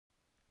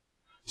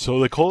So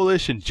the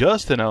Coalition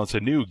just announced a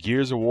new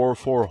Gears of War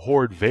 4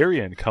 Horde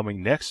variant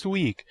coming next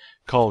week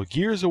called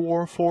Gears of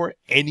War 4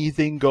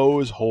 Anything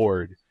Goes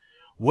Horde.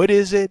 What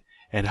is it,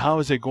 and how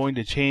is it going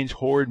to change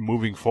Horde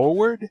moving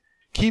forward?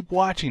 Keep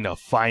watching to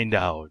find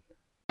out.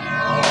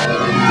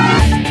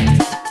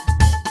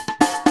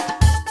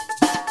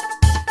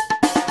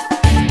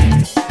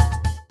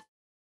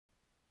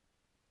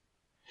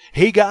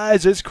 Hey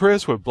guys, it's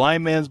Chris with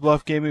Blind Man's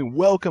Bluff Gaming.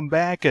 Welcome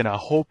back, and I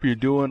hope you're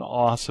doing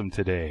awesome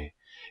today.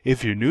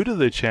 If you're new to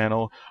the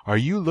channel, are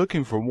you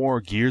looking for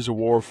more Gears of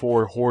War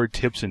 4 Horde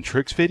tips and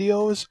tricks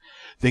videos?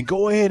 Then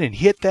go ahead and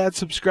hit that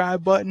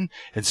subscribe button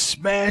and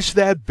smash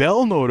that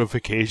bell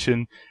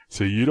notification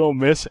so you don't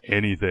miss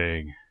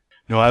anything.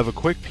 Now I have a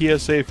quick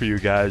PSA for you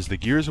guys. The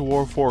Gears of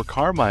War 4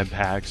 Carmine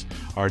packs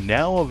are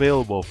now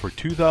available for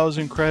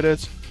 2,000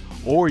 credits,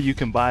 or you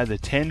can buy the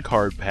 10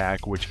 card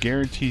pack, which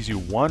guarantees you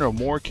one or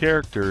more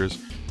characters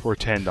for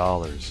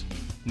 $10.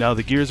 Now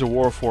the Gears of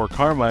War 4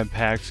 Carmine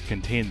packs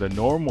contain the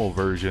normal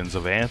versions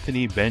of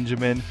Anthony,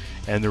 Benjamin,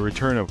 and the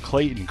return of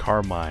Clayton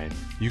Carmine.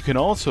 You can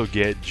also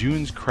get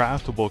June's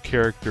craftable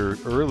character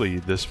early,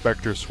 the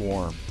Spectre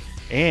Swarm,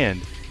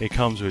 and it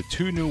comes with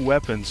two new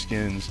weapon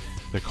skins,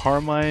 the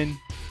Carmine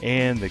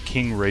and the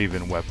King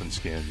Raven weapon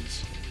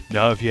skins.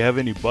 Now if you have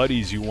any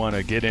buddies you want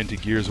to get into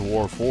Gears of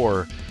War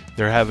 4,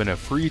 they're having a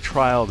free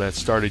trial that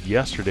started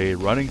yesterday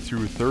running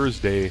through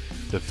Thursday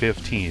the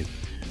 15th.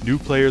 New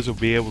players will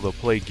be able to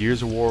play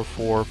Gears of War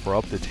 4 for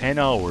up to 10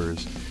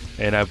 hours,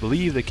 and I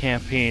believe the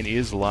campaign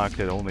is locked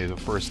at only the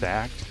first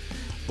act.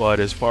 But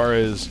as far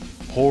as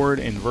Horde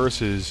and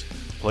Versus,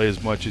 play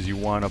as much as you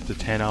want up to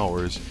 10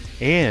 hours.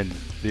 And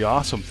the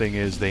awesome thing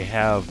is they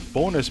have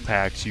bonus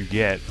packs you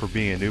get for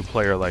being a new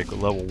player, like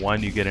level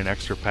 1 you get an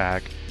extra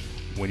pack,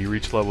 when you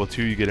reach level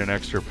 2 you get an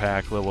extra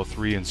pack, level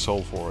 3 and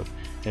so forth.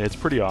 And it's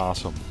pretty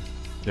awesome.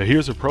 Now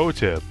here's a pro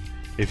tip.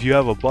 If you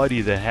have a buddy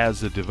that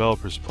has the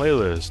developers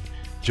playlist,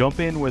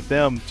 jump in with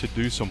them to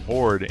do some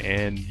Horde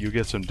and you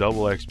get some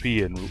double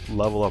XP and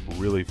level up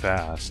really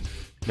fast.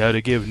 Now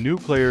to give new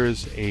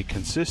players a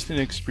consistent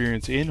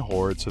experience in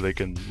Horde so they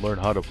can learn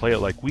how to play it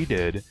like we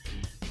did,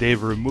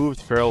 they've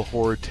removed Feral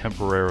Horde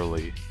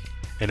temporarily.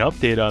 An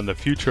update on the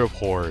future of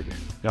Horde.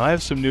 Now I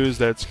have some news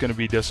that's going to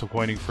be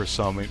disappointing for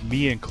some,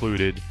 me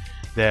included,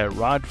 that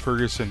Rod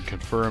Ferguson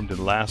confirmed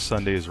in last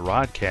Sunday's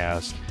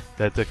Rodcast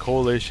that the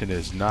Coalition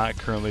is not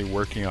currently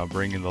working on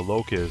bringing the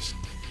Locust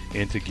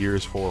into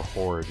Gears 4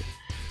 Horde,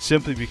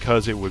 simply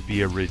because it would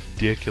be a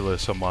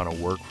ridiculous amount of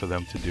work for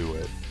them to do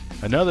it.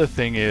 Another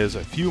thing is,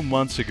 a few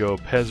months ago,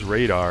 Pez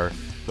Radar,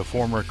 the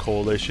former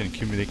Coalition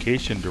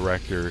communication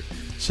director,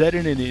 said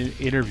in an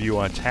interview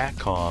on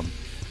TACCOM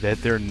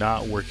that they're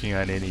not working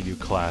on any new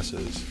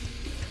classes.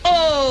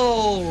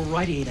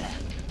 Alrighty then.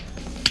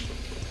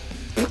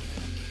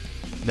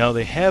 Now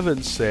they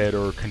haven't said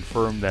or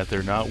confirmed that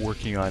they're not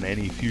working on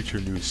any future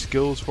new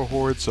skills for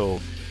Horde, so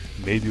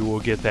maybe we'll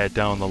get that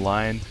down the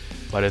line,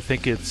 but I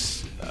think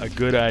it's a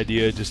good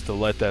idea just to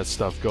let that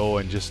stuff go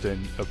and just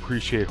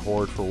appreciate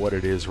Horde for what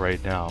it is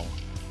right now.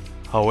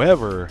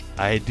 However,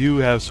 I do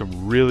have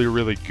some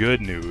really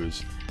good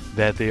news,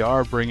 that they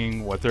are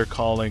bringing what they're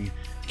calling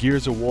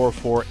Gears of War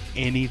 4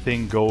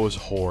 Anything Goes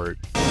Horde.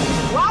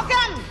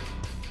 Welcome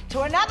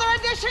to another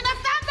edition of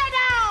Thunderdome!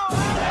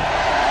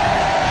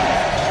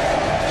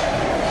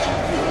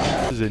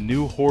 This is a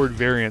new Horde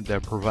variant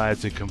that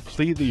provides a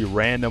completely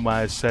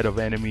randomized set of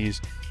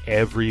enemies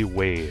every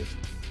wave.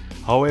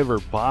 However,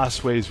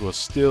 boss waves will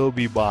still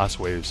be boss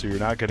waves, so you're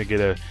not going to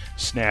get a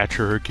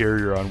Snatcher or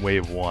Carrier on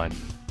wave 1.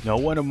 Now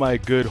one of my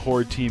good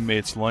Horde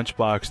teammates,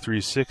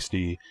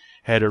 Lunchbox360,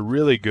 had a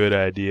really good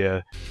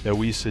idea that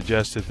we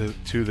suggested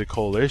to the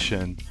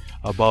Coalition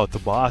about the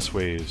boss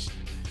waves.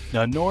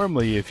 Now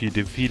normally if you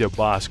defeat a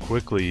boss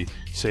quickly,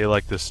 say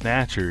like the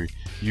Snatcher,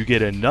 you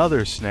get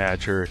another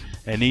Snatcher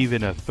and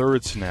even a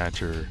third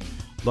Snatcher.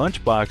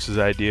 Lunchbox's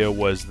idea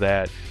was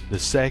that the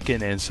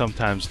second and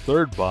sometimes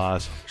third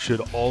boss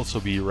should also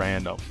be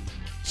random.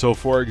 So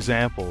for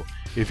example,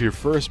 if your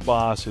first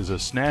boss is a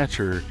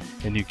Snatcher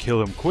and you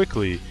kill him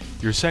quickly,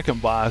 your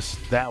second boss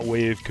that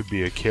wave could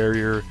be a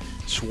Carrier,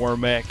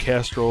 Swarmat,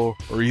 Kestrel,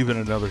 or even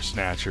another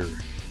Snatcher.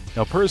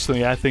 Now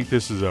personally I think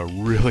this is a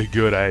really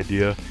good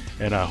idea,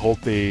 and I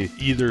hope they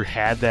either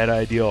had that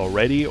idea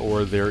already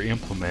or they're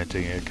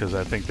implementing it, because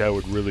I think that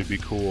would really be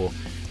cool,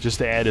 just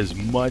to add as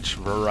much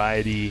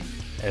variety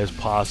as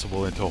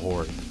possible into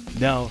Horde.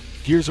 Now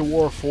Gears of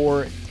War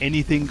 4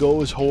 Anything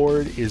Goes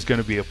Horde is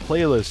going to be a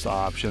playlist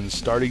option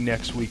starting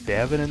next week. They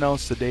haven't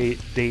announced the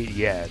date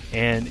yet,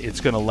 and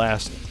it's going to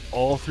last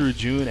all through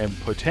June and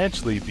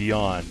potentially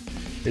beyond.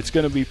 It's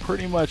going to be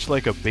pretty much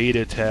like a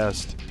beta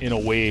test in a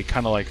way,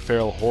 kind of like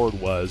Feral Horde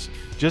was,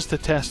 just to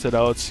test it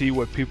out, see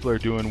what people are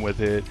doing with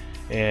it,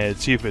 and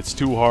see if it's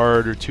too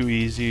hard or too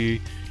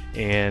easy,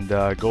 and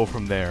go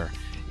from there.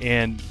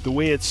 And the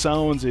way it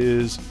sounds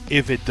is,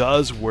 if it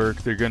does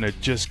work, they're going to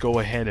just go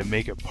ahead and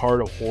make it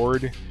part of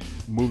Horde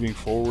moving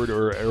forward,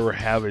 or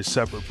have a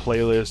separate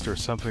playlist or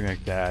something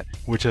like that,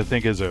 which I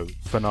think is a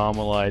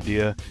phenomenal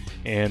idea,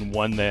 and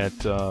one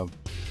that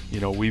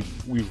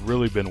we've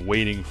really been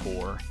waiting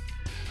for.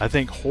 I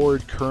think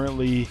Horde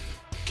currently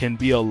can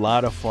be a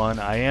lot of fun.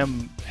 I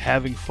am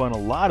having a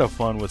lot of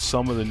fun with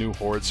some of the new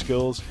Horde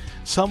skills.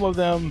 Some of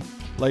them,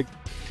 like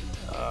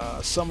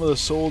some of the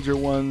soldier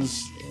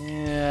ones,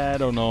 I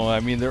don't know. I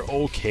mean, they're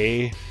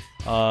okay.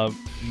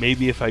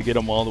 Maybe if I get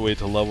them all the way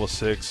to level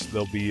 6,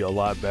 they'll be a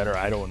lot better.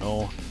 I don't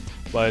know.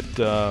 But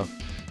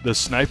the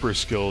sniper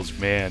skills,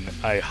 man,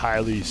 I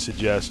highly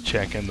suggest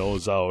checking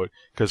those out,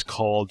 because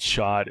Called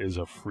Shot is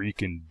a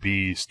freaking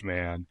beast,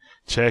 man.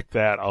 Check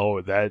that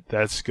out.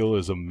 That skill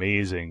is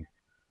amazing.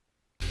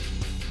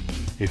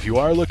 If you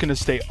are looking to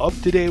stay up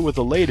to date with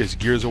the latest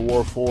Gears of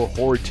War 4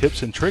 Horde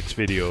tips and tricks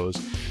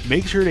videos,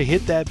 make sure to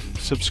hit that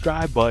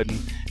subscribe button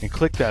and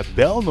click that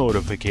bell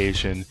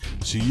notification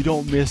so you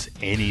don't miss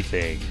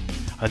anything.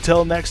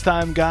 Until next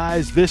time,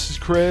 guys, this is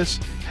Chris.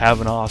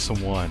 Have an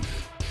awesome one.